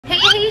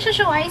Heyaheyyy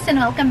Sashaway and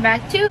welcome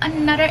back to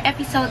another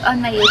episode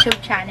on my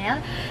YouTube channel.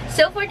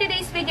 So for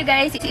today's video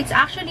guys, it's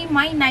actually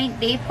my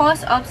 9th day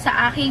post-op sa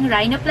aking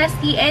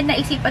rhinoplasty and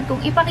naisipan kong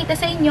ipakita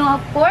sa inyo,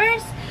 of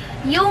course,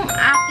 yung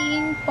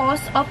aking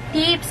post-op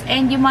tips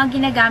and yung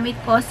mga ginagamit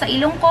ko sa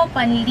ilong ko,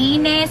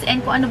 panlinis,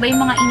 and kung ano ba yung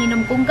mga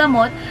ininom kong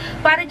gamot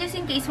para just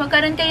in case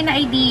magkaroon kayo na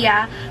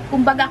idea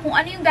kumbaga kung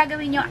ano yung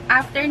gagawin nyo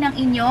after ng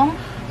inyong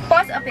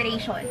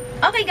post-operation.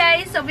 Okay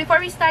guys, so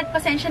before we start,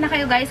 pasensya na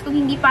kayo guys kung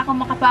hindi pa ako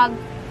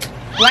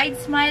makapag-wide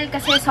smile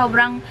kasi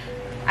sobrang,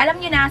 alam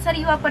nyo na,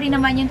 sariwa pa rin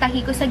naman yung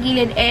tahi ko sa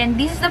gilid and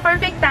this is the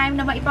perfect time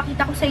na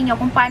maipakita ko sa inyo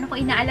kung paano ko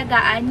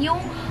inaalagaan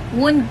yung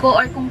wound ko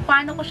or kung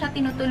paano ko siya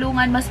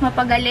tinutulungan mas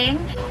mapagaling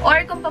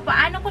or kung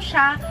paano ko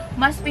siya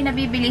mas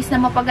pinabibilis na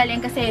mapagaling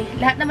kasi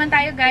lahat naman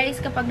tayo guys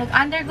kapag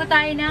nag-undergo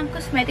tayo ng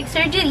cosmetic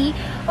surgery,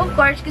 of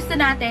course gusto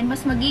natin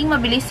mas maging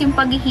mabilis yung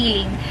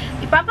pag-healing.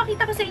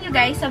 Ipapakita ko sa inyo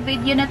guys sa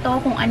video na to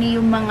kung ano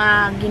yung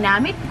mga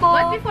ginamit ko.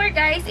 But before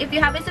guys, if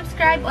you haven't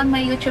subscribed on my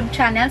YouTube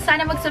channel,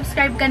 sana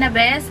mag-subscribe ka na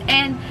best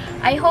and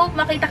I hope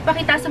makita pa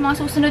kita sa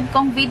mga susunod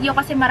kong video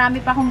kasi marami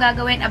pa akong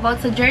gagawin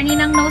about sa journey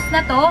ng nose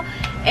na to.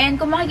 And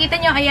kung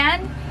makikita nyo, ayan,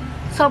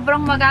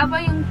 sobrang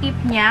magaba yung tip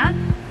niya.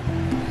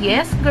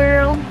 Yes,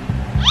 girl.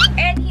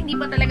 And hindi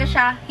pa talaga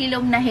siya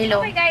hilom na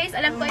hilom. Okay guys,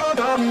 alam ko hey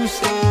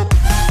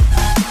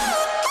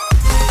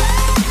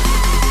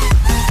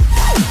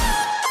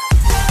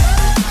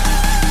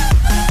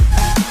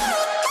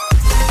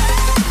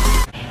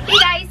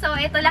guys, so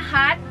ito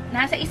lahat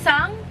nasa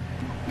isang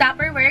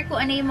Tupperware kung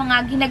ano yung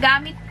mga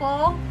ginagamit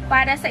ko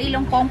para sa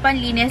ilong kong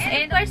panlinis.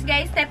 And of course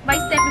guys, step by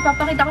step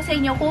ipapakita ko sa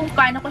inyo kung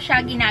paano ko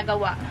siya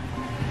ginagawa.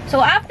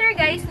 So after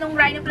guys, nung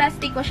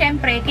rhinoplasty ko,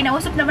 syempre,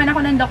 kinausap naman ako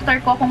ng doktor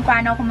ko kung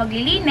paano ako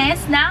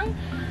maglilinis ng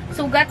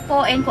sugat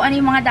ko and kung ano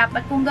yung mga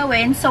dapat kong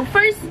gawin. So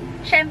first,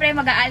 syempre,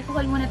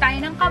 mag-a-alcohol muna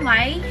tayo ng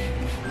kamay.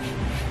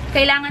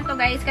 Kailangan to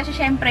guys kasi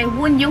syempre,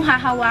 wound yung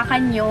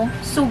hahawakan nyo.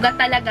 Sugat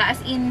talaga,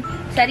 as in,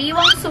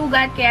 sariwang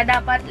sugat, kaya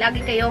dapat lagi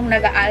kayong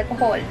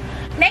nag-a-alcohol.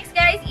 Next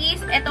guys is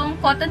etong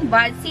cotton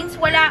buds. Since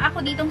wala ako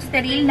ditong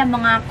sterile na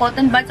mga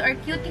cotton buds or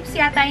Q-tips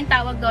yata yung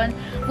tawag doon,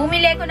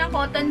 bumili ko ng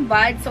cotton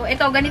buds. So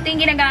ito, ganito yung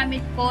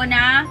ginagamit ko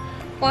na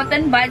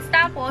cotton buds.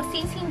 Tapos,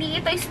 since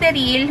hindi ito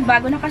sterile,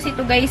 bago na kasi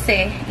ito guys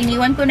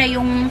iniwan ko na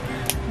yung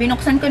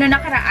binuksan ko na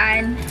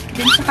nakaraan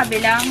dun sa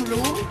kabilang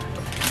room.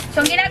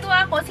 So, ang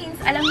ginagawa ko, since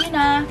alam niyo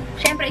na,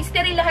 syempre,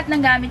 sterile lahat ng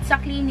gamit sa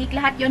clinic,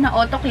 lahat yun na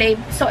autoclave.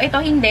 So, ito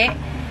hindi.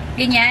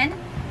 Ganyan.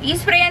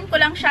 I-sprayan ko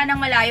lang siya ng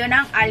malayo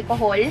ng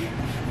alcohol.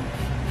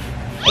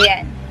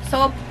 Ayan.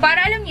 So,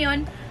 para alam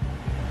yun,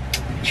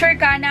 sure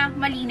ka na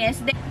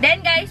malinis.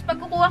 Then guys, pag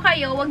kukuha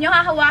kayo, huwag nyo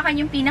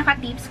hahawakan yung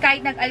pinaka-tips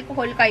kahit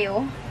nag-alcohol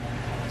kayo.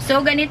 So,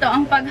 ganito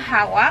ang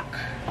paghawak.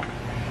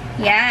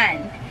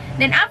 Yan.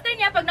 Then, after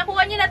nya, pag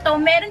nakuha nyo na to,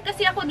 meron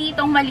kasi ako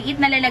ditong maliit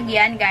na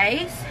lalagyan,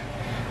 guys.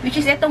 Which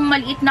is itong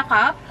maliit na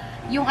cup.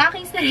 Yung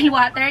aking sterile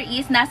water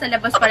is nasa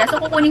labas pala. So,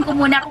 kukunin ko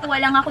muna. Kukuha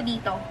lang ako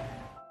dito.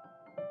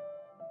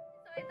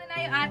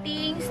 Yung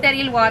ating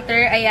sterile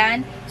water,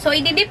 ayan. So,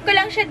 ididip ko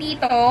lang siya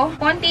dito,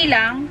 konti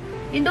lang,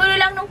 yung dulo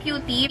lang ng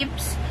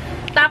Q-tips.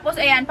 Tapos,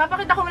 ayan,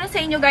 papakita ko muna sa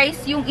inyo guys,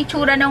 yung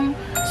itsura ng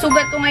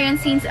sugat ko ngayon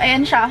since,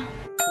 ayan siya.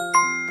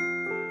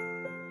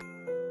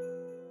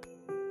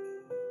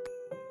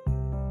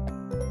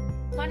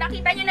 So,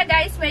 nakita nyo na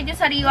guys, medyo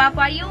sariwa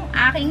pa yung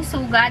aking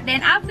sugat.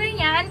 Then, after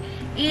nyan,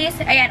 is,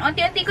 ayan,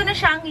 unti-unti ko na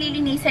siyang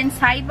lilinisin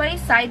side by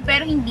side,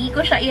 pero hindi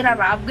ko siya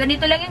irarab.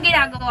 Ganito lang yung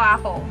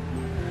ginagawa ko.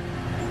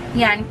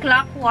 Yan,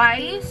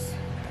 clockwise.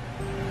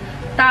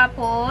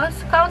 Tapos,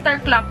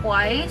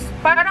 counterclockwise.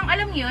 Parang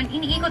alam yun,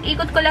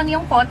 iniikot-ikot ko lang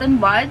yung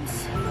cotton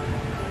buds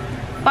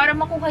para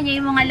makuha niya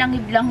yung mga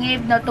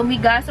langib-langib na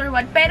tumigas or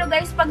what. Pero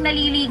guys, pag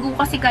naliligo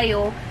kasi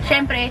kayo,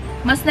 syempre,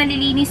 mas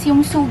nalilinis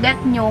yung sugat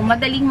nyo,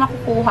 madaling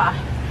makukuha.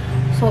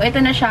 So,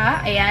 ito na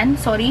siya. Ayan,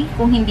 sorry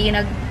kung hindi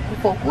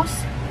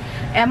nag-focus.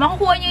 Ayan,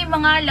 makukuha niya yung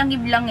mga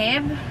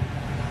langib-langib.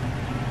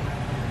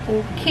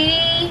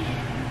 Okay.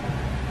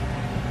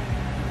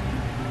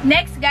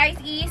 Next guys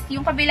is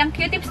yung kabilang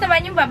Q-tips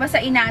naman yung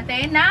babasain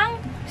natin ng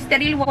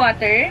sterile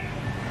water.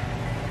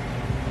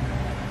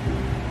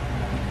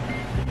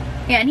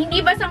 Yan,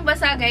 hindi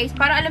basang-basa guys,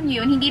 para alam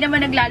niyo yun, hindi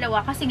naman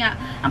naglalawa kasi nga,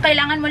 ang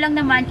kailangan mo lang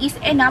naman is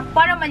enough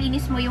para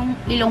malinis mo yung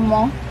ilong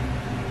mo.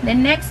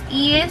 Then next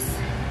is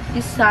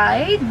this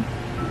side.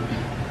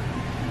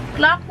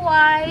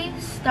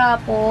 Clockwise,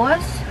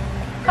 tapos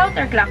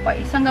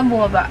counterclockwise hanggang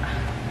bumaba.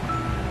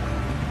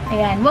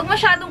 Ayan. Huwag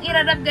masyadong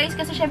irarab guys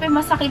kasi syempre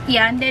masakit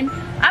yan. Then,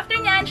 after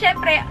nyan,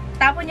 syempre,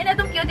 tapon nyo na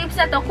itong Q-tips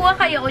na to, kuha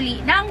kayo uli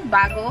ng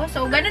bago.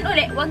 So, ganun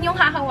uli. Huwag nyong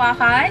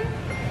hahawakan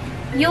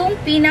yung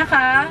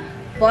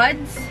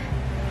pinaka-buds.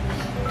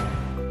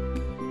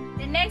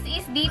 The next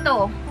is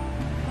dito.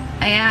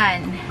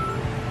 Ayan.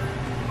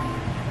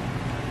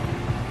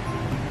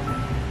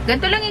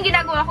 Ganito lang yung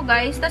ginagawa ko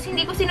guys. Tapos,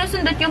 hindi ko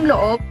sinusundot yung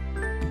loob.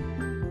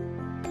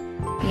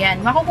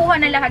 Yan,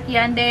 makukuha na lahat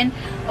yan. Then,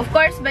 of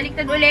course,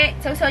 baliktad uli.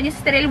 Sausaw niyo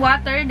sa sterile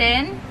water.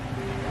 Then,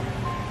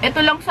 ito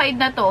lang side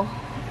na to.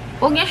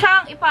 Huwag niyo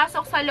siyang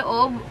ipasok sa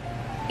loob.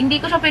 Hindi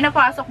ko siya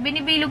pinapasok.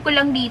 Binibilog ko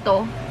lang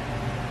dito.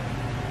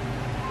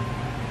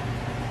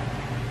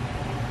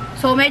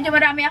 So, medyo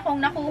marami akong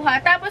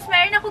nakuha. Tapos,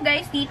 meron ako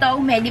guys dito,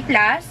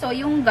 Mediplus. So,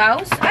 yung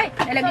Gauze. Ay,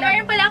 nalaglag. So,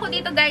 meron pala ako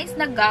dito guys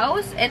na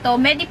Gauze. Ito,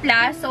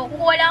 Mediplus. So,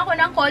 kukuha lang ako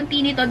ng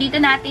konti nito.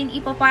 Dito natin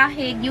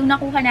ipapahid yung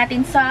nakuha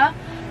natin sa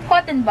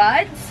cotton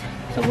buds.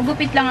 So,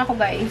 gugupit lang ako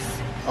guys.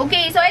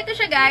 Okay, so ito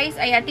siya guys.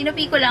 Ayan,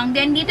 tinupi ko lang.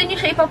 Then, dito nyo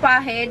siya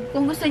ipapahid.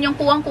 Kung gusto nyo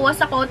kuwang-kuha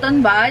sa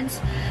cotton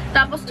buds.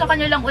 Tapos, tsaka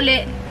nyo lang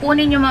uli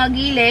kunin yung mga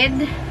gilid,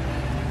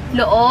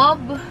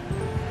 loob.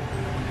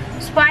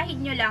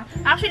 Pahid nyo lang.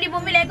 Actually,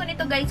 bumili ko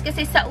nito guys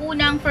kasi sa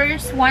unang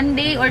first 1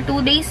 day or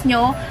 2 days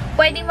nyo,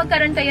 pwedeng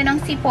magkaroon kayo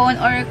ng sipon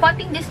or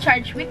konting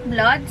discharge with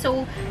blood.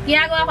 So,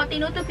 ginagawa ko,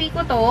 tinutupi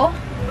ko to.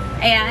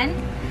 Ayan.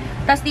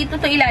 Tapos, dito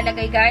to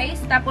ilalagay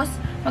guys. Tapos,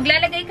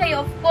 maglalagay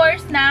kayo, of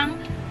course, ng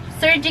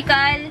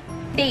surgical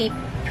tape.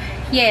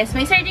 Yes,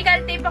 may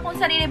surgical tape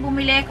akong sarili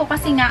bumili ko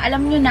kasi nga,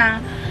 alam nyo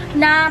na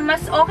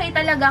mas okay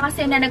talaga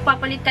kasi na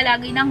nagpapalit ka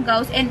lagi ng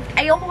gauze and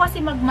ayoko kasi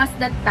mag-mask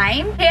that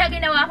time. Kaya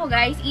ginawa ko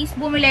guys is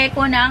bumili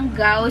ko ng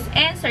gauze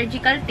and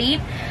surgical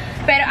tape.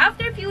 Pero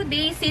after few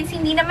days, since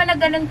hindi naman na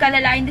ganun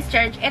kalala yung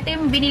discharge, ito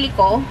yung binili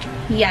ko.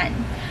 Yan.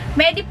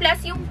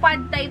 Mediplus yung pad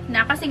type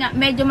na kasi nga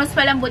medyo mas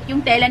palambot yung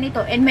tela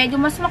nito and medyo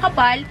mas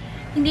makapal.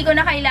 Hindi ko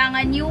na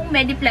kailangan yung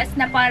Mediplus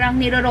na parang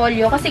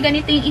nirorolyo kasi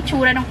ganito yung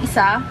itsura ng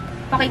isa.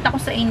 Pakita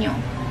ko sa inyo.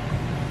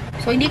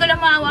 So, hindi ko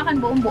lang mahawakan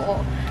buong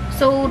buo.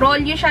 So,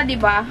 rolyo siya,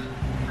 diba?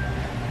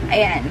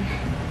 Ayan.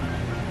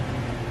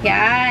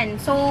 Yan.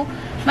 So,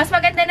 mas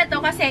maganda na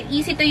to kasi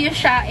easy to use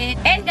siya.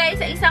 And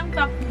guys, sa isang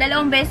pack,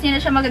 2 beses nyo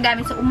na siya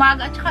magagamit. So,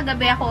 umaga at saka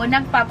gabi ako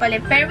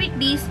nagpapalit. Per week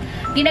this,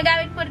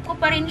 ginagamit ko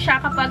pa rin siya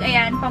kapag,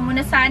 ayan,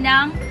 pamunasan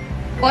ng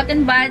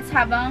cotton buds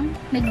habang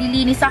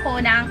naglilinis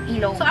ako ng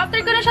ilong. So, after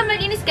ko na siya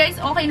malinis, guys,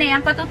 okay na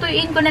yan.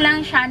 Patutuyuin ko na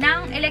lang siya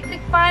ng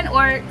electric fan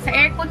or sa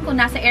aircon. Kung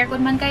nasa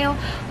aircon man kayo,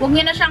 huwag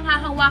nyo na siyang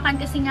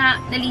hahawakan kasi nga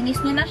nalinis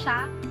nyo na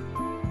siya.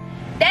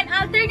 Then,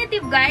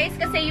 alternative, guys,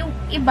 kasi yung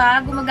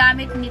iba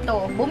gumagamit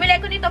nito. Bumili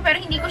ko nito pero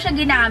hindi ko siya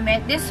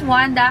ginamit. This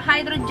one, the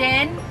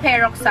hydrogen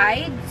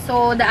peroxide.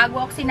 So, the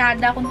agua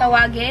oxinada kung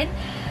tawagin.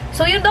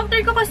 So, yung doctor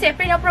ko kasi,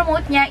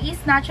 pinapromote niya is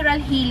natural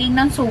healing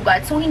ng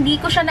sugat. So, hindi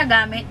ko siya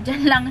nagamit.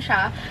 Diyan lang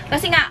siya.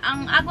 Kasi nga,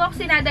 ang agua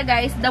oxinada,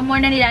 guys, the more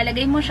na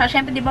nilalagay mo siya,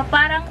 syempre, di ba,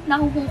 parang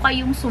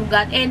nahuhukay yung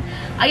sugat. And,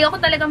 ayoko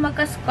talaga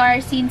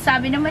magka-scar since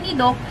sabi naman ni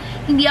Doc,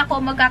 hindi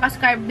ako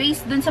magkaka-scar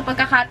based dun sa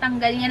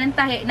pagkakatanggal niya ng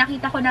tahi.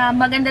 Nakita ko na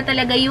maganda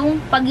talaga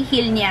yung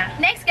pag-heal niya.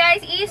 Next,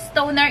 guys, is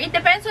toner. It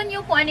depends on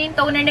you kung ano yung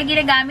toner na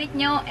ginagamit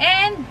nyo.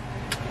 And,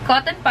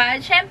 cotton pad.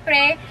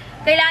 Syempre,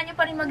 kailangan nyo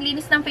pa rin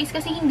maglinis ng face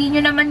kasi hindi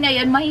nyo naman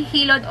ngayon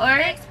mahihilod or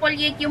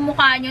exfoliate yung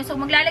mukha nyo. So,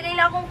 maglalagay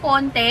lang akong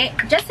konti,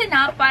 just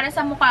enough para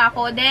sa mukha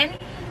ko. Then,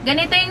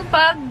 ganito yung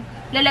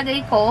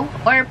paglalagay ko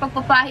or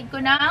pagpapahid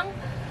ko ng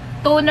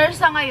toner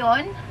sa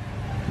ngayon.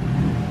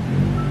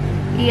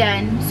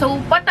 Yan. So,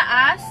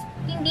 pataas,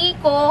 hindi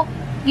ko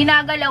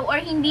ginagalaw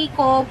or hindi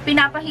ko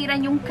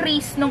pinapahiran yung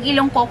crease ng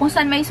ilong ko kung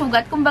saan may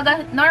sugat.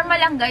 Kumbaga, normal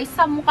lang guys,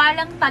 sa mukha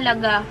lang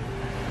talaga.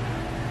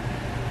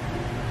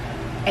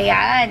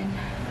 Ayan.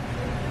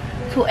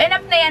 So,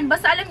 enough na yan.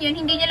 Basta alam yun,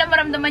 hindi nyo lang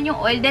maramdaman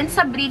yung oil. Then,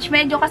 sa bridge,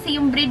 medyo kasi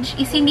yung bridge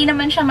is hindi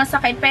naman siya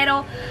masakit.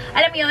 Pero,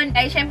 alam yun,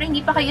 ay, syempre,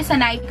 hindi pa kayo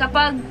sanay.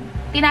 Kapag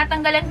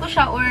tinatanggalan ko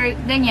siya or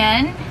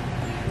ganyan,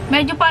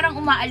 medyo parang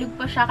umaalog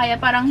pa siya. Kaya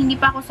parang hindi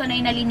pa ako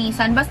sanay na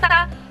linisan.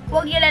 Basta,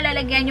 huwag nyo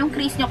lalagyan yung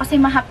crease nyo kasi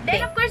mahapde.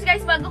 Then, of course,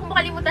 guys, bago ko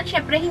makalimutan,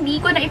 syempre,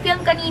 hindi ko na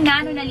i-film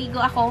kanina nung naligo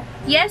ako.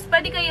 Yes,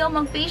 pwede kayo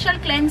mag-facial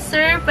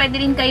cleanser.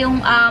 Pwede rin kayong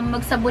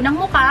magsabon ng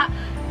muka.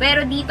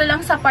 Pero, dito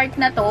lang sa part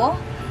na to,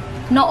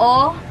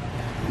 noo,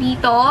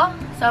 dito,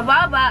 sa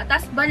baba,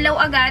 tas banlaw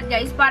agad,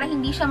 guys, para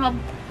hindi siya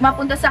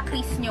mapunta sa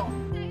crease nyo.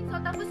 Okay, so,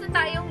 tapos na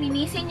tayong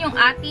linisin yung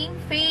ating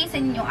face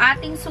and yung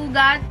ating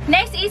sugat.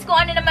 Next is kung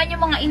ano naman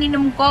yung mga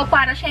ininom ko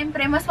para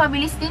syempre, mas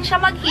mabilis din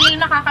siya mag-heal,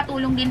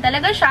 nakakatulong din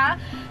talaga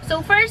siya. So,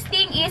 first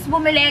thing is,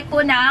 bumili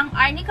ko ng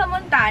Arnica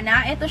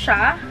Montana. Ito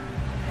siya.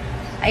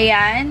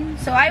 Ayan.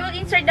 So, I will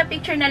insert the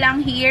picture na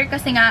lang here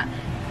kasi nga,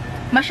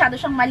 masyado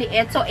siyang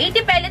maliit. So,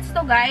 80 pellets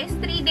to guys.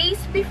 3 days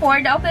before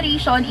the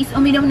operation is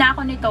uminom na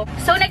ako nito.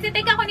 So,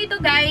 nagtitake ako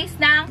nito guys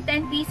ng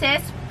 10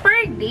 pieces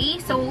per day.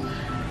 So,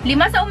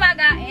 5 sa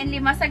umaga and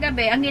 5 sa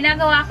gabi. Ang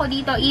ginagawa ko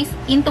dito is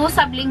into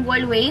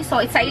sublingual way.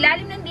 So, sa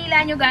ilalim ng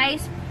dila nyo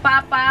guys,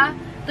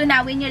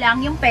 tunawin nyo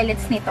lang yung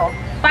pellets nito.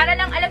 Para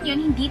lang alam nyo,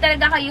 hindi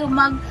talaga kayo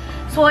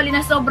mag-swollen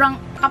na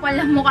sobrang kapal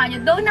ng mukha nyo.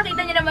 Though,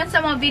 nakita nyo naman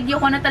sa mga video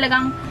ko na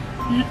talagang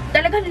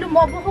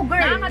lumobo ko, girl.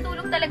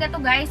 Nakakatulong talaga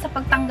to guys sa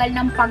pagtanggal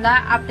ng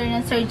paga after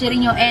ng surgery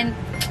nyo and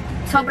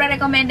sobra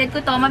recommended ko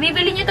to.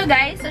 Mabibili nyo to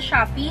guys sa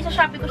Shopee. Sa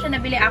Shopee ko siya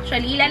nabili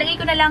actually.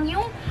 Ilalagay ko na lang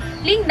yung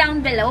link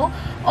down below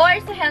or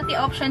sa healthy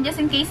option just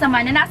in case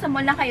naman na nasa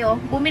mall na kayo.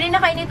 Bumili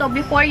na kayo nito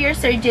before your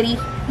surgery.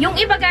 Yung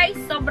iba guys,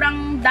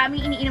 sobrang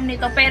daming iniinom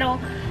nito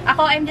pero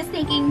ako I'm just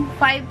taking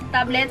 5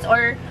 tablets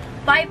or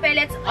 5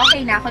 pellets,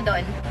 okay na ako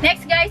doon.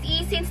 Next guys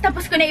is, since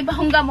tapos ko na iba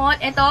kong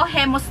gamot, ito,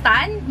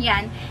 Hemostan.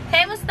 Yan.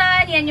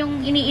 Hemostan, yan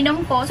yung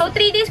iniinom ko. So,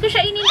 3 days ko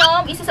siya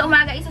ininom. Isa sa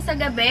umaga, isa sa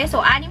gabi. So,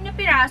 6 na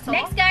piraso.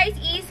 Next guys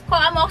is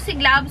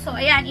Co-Amoxiclav. So,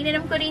 ayan,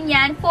 ininom ko rin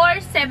yan for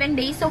 7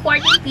 days. So,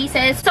 14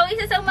 pieces. So,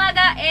 isa sa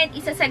umaga and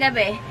isa sa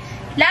gabi.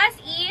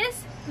 Last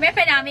is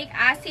Mefenamic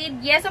acid.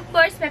 Yes, of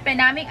course,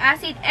 Mefenamic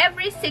acid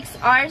every 6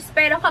 hours.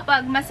 Pero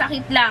kapag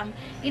masakit lang.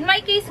 In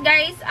my case,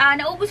 guys,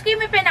 naubos ko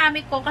yung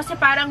Mefenamic ko kasi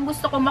parang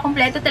gusto ko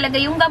makumpleto talaga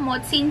yung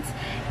gamot since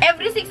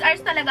every 6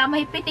 hours talaga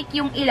mahipitik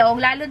yung ilong,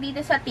 lalo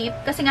dito sa tip.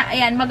 Kasi nga,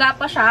 ayan,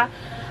 magapa siya.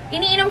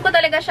 Iniinom ko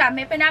talaga siya.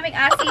 Mefenamic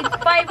acid,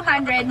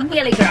 500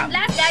 mg.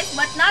 Last, guys,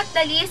 but not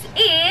the least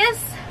is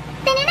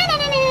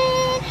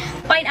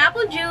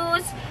pineapple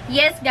juice.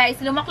 Yes, guys,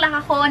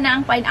 lumaklak ako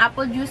ng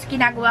pineapple juice.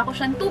 Kinagawa ko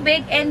siyang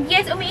tubig. And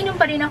yes, umiinom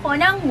pa rin ako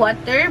ng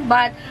water.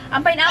 But,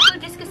 ang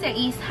pineapple juice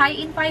kasi is high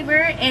in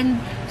fiber and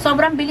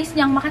sobrang bilis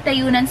niyang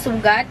makatayo ng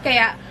sugat.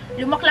 Kaya,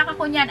 lumaklak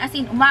ako niyan as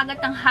in umaga,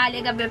 tanghali,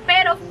 gabi.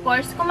 Pero, of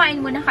course,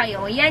 kumain muna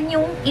kayo. Yan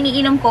yung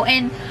iniinom ko.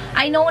 And,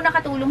 I know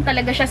nakatulong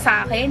talaga siya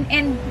sa akin.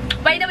 And,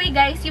 by the way,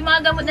 guys, yung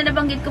mga gamot na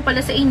nabanggit ko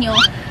pala sa inyo,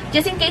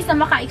 just in case na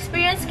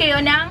maka-experience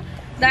kayo ng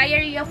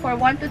diarrhea for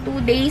 1 to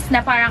 2 days na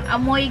parang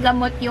amoy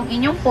gamot yung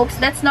inyong poops.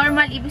 That's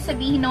normal. Ibig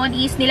sabihin nun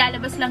is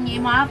nilalabas lang nyo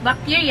yung mga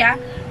bacteria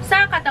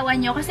sa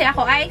katawan nyo. Kasi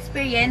ako, I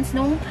experienced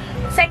nung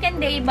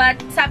second day, but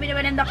sabi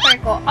naman ng doctor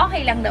ko,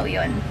 okay lang daw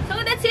yun. So,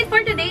 that's it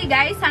for today,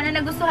 guys. Sana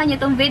nagustuhan nyo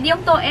tong video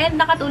to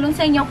and nakatulong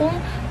sa inyo kung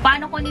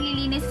paano ko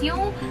nililinis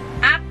yung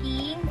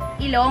aking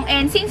ilong.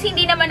 And since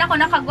hindi naman ako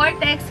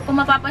naka-Gore-Tex, kung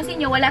mapapansin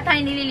nyo, wala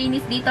tayong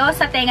nililinis dito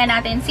sa tenga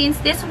natin. Since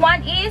this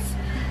one is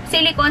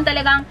silicone,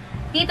 talagang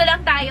dito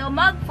lang tayo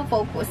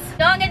mag-focus.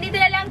 So, hanggang dito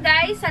na lang,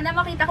 guys. Sana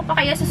makita ko pa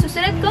kayo sa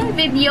susunod kong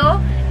video.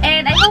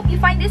 And I hope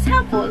you find this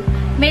helpful.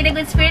 May the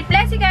good spirit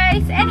bless you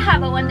guys and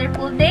have a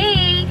wonderful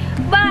day.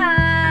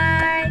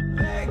 Bye!